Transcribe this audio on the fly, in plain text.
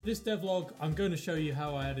This devlog, I'm going to show you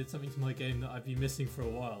how I added something to my game that I've been missing for a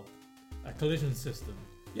while. A collision system.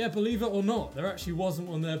 Yeah, believe it or not, there actually wasn't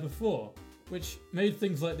one there before, which made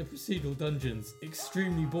things like the procedural dungeons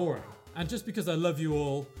extremely boring. And just because I love you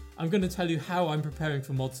all, I'm going to tell you how I'm preparing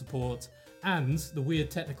for mod support and the weird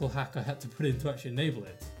technical hack I had to put in to actually enable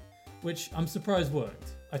it, which I'm surprised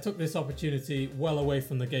worked. I took this opportunity well away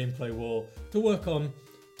from the gameplay wall to work on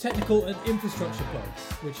technical and infrastructure bugs,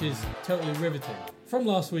 which is totally riveting. From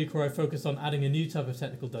last week where I focused on adding a new type of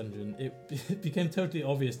technical dungeon, it became totally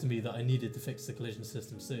obvious to me that I needed to fix the collision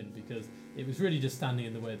system soon because it was really just standing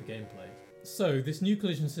in the way of the gameplay. So this new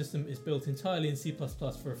collision system is built entirely in C++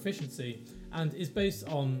 for efficiency and is based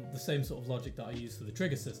on the same sort of logic that I use for the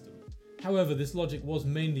trigger system. However, this logic was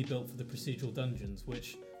mainly built for the procedural dungeons,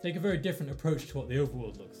 which take a very different approach to what the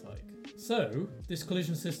overworld looks like. So, this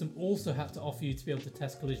collision system also had to offer you to be able to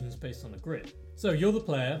test collisions based on a grid. So you're the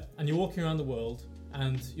player, and you're walking around the world,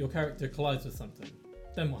 and your character collides with something.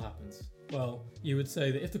 Then what happens? Well, you would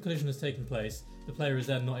say that if the collision has taken place, the player is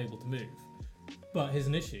then not able to move. But here's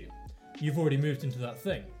an issue. You've already moved into that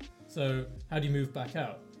thing. So how do you move back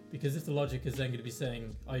out? Because if the logic is then going to be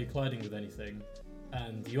saying, are you colliding with anything?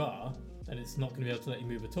 And you are, then it's not going to be able to let you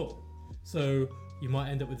move at all. So you might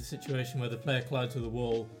end up with a situation where the player collides with a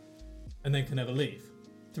wall and then can never leave.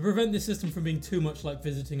 To prevent this system from being too much like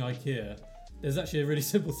visiting IKEA, there's actually a really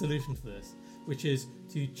simple solution to this, which is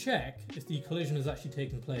to check if the collision has actually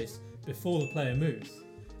taken place before the player moves.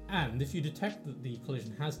 And if you detect that the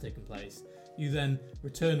collision has taken place, you then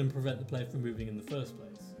return and prevent the player from moving in the first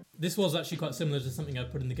place. This was actually quite similar to something I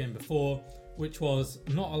put in the game before, which was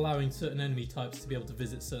not allowing certain enemy types to be able to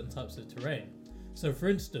visit certain types of terrain. So for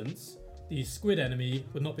instance, the squid enemy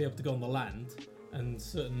would not be able to go on the land, and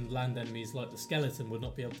certain land enemies like the skeleton would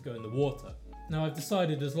not be able to go in the water. Now I've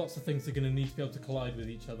decided as lots of things are going to need to be able to collide with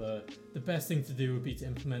each other, the best thing to do would be to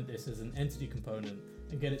implement this as an entity component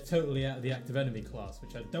and get it totally out of the active enemy class,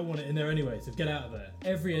 which I don't want it in there anyway, so get out of there.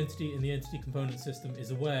 Every entity in the entity component system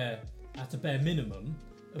is aware, at a bare minimum,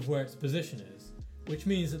 of where its position is, which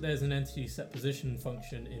means that there's an entity set position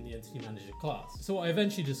function in the entity manager class. So what I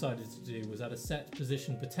eventually decided to do was add a set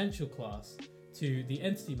position potential class to the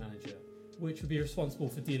entity manager, which would be responsible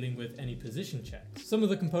for dealing with any position checks. Some of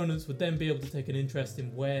the components would then be able to take an interest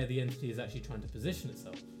in where the entity is actually trying to position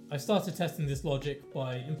itself. I started testing this logic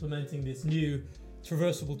by implementing this new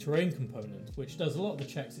traversable terrain component, which does a lot of the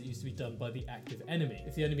checks that used to be done by the active enemy.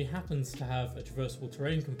 If the enemy happens to have a traversable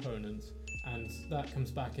terrain component, and that comes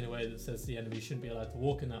back in a way that says the enemy shouldn't be allowed to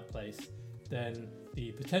walk in that place, then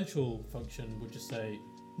the potential function would just say,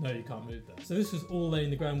 no, you can't move there. So this was all laying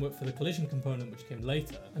the groundwork for the collision component, which came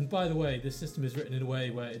later. And by the way, this system is written in a way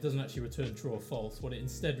where it doesn't actually return true or false. What it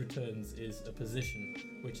instead returns is a position,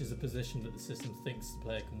 which is a position that the system thinks the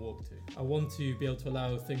player can walk to. I want to be able to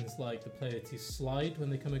allow things like the player to slide when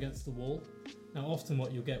they come against the wall. Now, often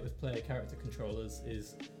what you'll get with player character controllers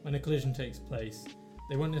is when a collision takes place,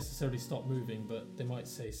 they won't necessarily stop moving, but they might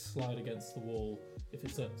say slide against the wall if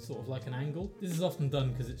it's a sort of like an angle. This is often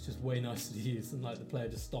done because it's just way nicer to use than like the player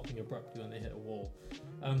just stopping abruptly when they hit a wall.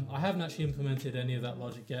 I haven't actually implemented any of that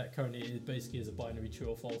logic yet. Currently it basically is a binary true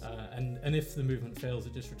or false, and if the movement fails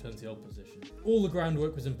it just returns the old position. All the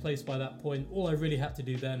groundwork was in place by that point. All I really had to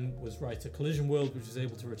do then was write a collision world which was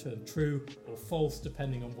able to return true or false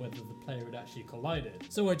depending on whether the player had actually collided.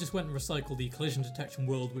 So I just went and recycled the collision detection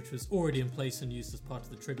world which was already in place and used as part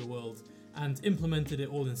of the trigger world, and implemented it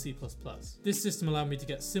all in C++. This system allowed me to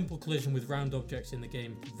get simple collision with round objects in the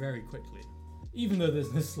game very quickly. Even though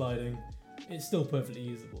there's no sliding, it's still perfectly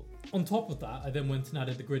usable. On top of that, I then went and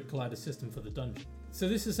added the grid collider system for the dungeon. So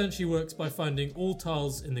this essentially works by finding all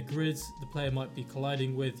tiles in the grids the player might be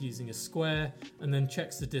colliding with using a square, and then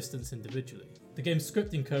checks the distance individually. The game's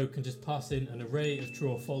scripting code can just pass in an array of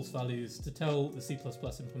true or false values to tell the C++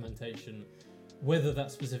 implementation whether that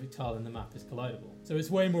specific tile in the map is collidable. So it's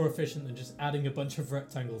way more efficient than just adding a bunch of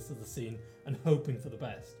rectangles to the scene and hoping for the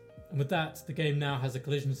best. And with that, the game now has a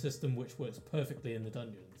collision system which works perfectly in the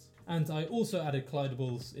dungeons. And I also added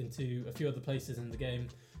collidables into a few other places in the game.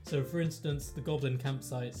 So for instance, the goblin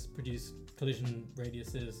campsites produce collision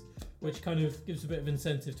radiuses, which kind of gives a bit of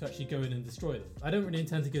incentive to actually go in and destroy them. I don't really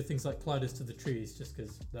intend to give things like colliders to the trees just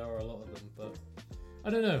because there are a lot of them, but I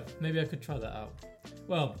don't know, maybe I could try that out.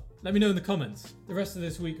 Well, let me know in the comments. The rest of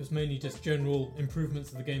this week was mainly just general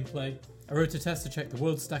improvements of the gameplay. I wrote a test to check the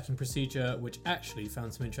world stacking procedure, which actually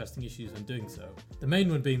found some interesting issues when doing so. The main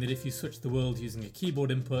one being that if you switch the world using a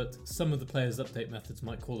keyboard input, some of the player's update methods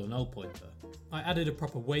might call a null pointer. I added a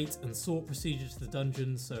proper wait and sort procedure to the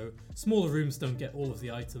dungeons, so smaller rooms don't get all of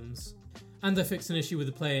the items. And I fixed an issue with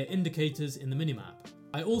the player indicators in the minimap.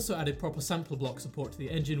 I also added proper sample block support to the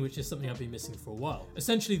engine, which is something I've been missing for a while.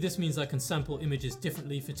 Essentially, this means I can sample images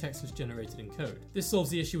differently for textures generated in code. This solves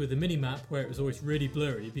the issue with the minimap, where it was always really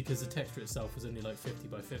blurry because the texture itself was only like 50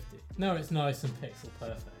 by 50. Now it's nice and pixel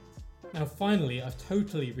perfect. Now finally, I've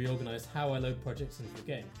totally reorganized how I load projects into the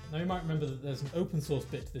game. Now you might remember that there's an open source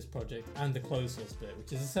bit to this project and a closed source bit,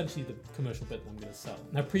 which is essentially the commercial bit that I'm going to sell.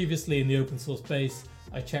 Now previously in the open source base,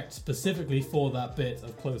 I checked specifically for that bit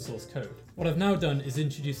of closed source code. What I've now done is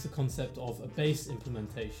introduce the concept of a base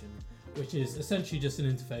implementation, which is essentially just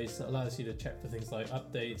an interface that allows you to check for things like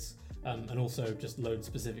updates, and also just load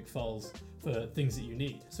specific files for things that you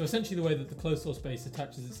need. So essentially the way that the closed source base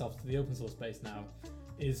attaches itself to the open source base now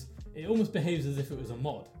is it almost behaves as if it was a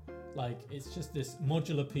mod. Like, it's just this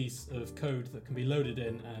modular piece of code that can be loaded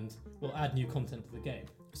in and will add new content to the game.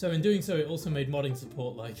 So in doing so, it also made modding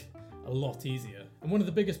support like a lot easier. And one of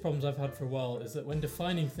the biggest problems I've had for a while is that when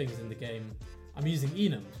defining things in the game, I'm using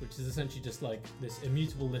enums, which is essentially just like this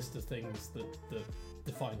immutable list of things that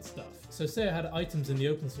define stuff. So say I had items in the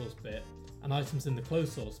open source bit and items in the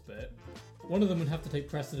closed source bit, one of them would have to take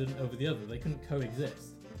precedent over the other. They couldn't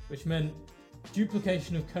coexist, which meant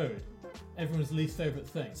duplication of code, everyone's least favourite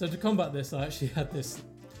thing. So to combat this, I actually had this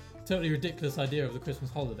totally ridiculous idea of the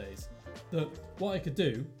Christmas holidays, that what I could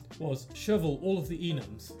do was shovel all of the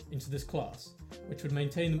enums into this class, which would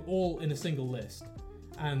maintain them all in a single list,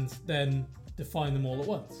 and then define them all at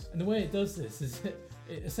once. And the way it does this is it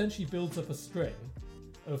essentially builds up a string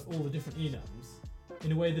of all the different enums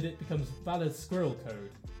in a way that it becomes valid squirrel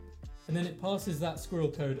code, and then it passes that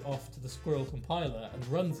squirrel code off to the squirrel compiler and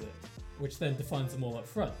runs it, which then defines them all up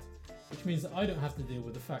front, which means that I don't have to deal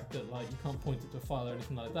with the fact that like you can't point it to a file or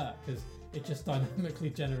anything like that, because it just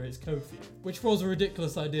dynamically generates code for you, which was a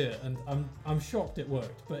ridiculous idea, and I'm shocked it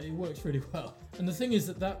worked, but it works really well. And the thing is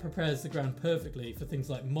that prepares the ground perfectly for things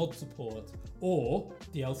like mod support or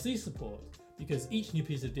DLC support, because each new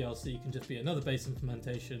piece of DLC can just be another base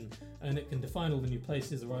implementation, and it can define all the new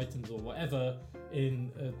places or items or whatever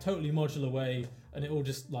in a totally modular way, and it all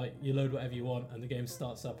just like you load whatever you want and the game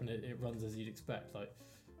starts up and it runs as you'd expect. Like,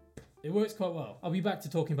 it works quite well. I'll be back to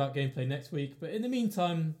talking about gameplay next week, but in the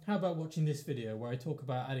meantime, how about watching this video where I talk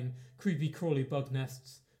about adding creepy crawly bug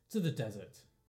nests to the desert.